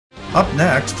Up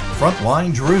next,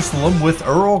 Frontline Jerusalem with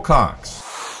Earl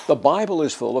Cox. The Bible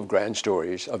is full of grand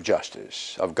stories of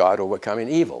justice, of God overcoming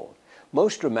evil.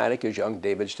 Most dramatic is young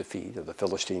David's defeat of the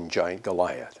Philistine giant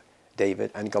Goliath.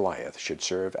 David and Goliath should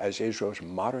serve as Israel's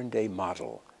modern-day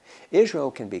model.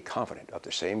 Israel can be confident of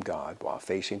the same God while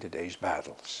facing today's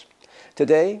battles.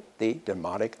 Today, the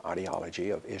demonic ideology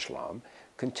of Islam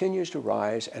continues to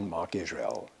rise and mock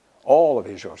Israel. All of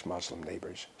Israel's Muslim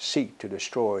neighbors seek to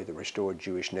destroy the restored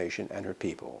Jewish nation and her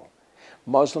people.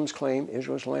 Muslims claim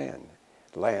Israel's land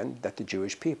that the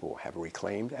Jewish people have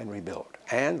reclaimed and rebuilt,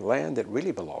 and land that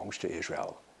really belongs to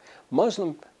Israel.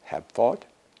 Muslims have fought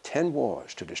 10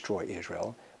 wars to destroy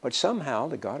Israel, but somehow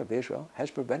the God of Israel has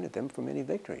prevented them from any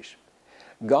victories.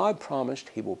 God promised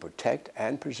he will protect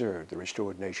and preserve the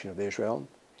restored nation of Israel.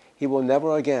 He will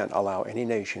never again allow any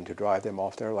nation to drive them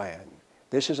off their land.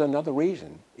 This is another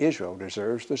reason Israel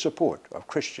deserves the support of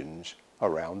Christians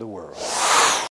around the world.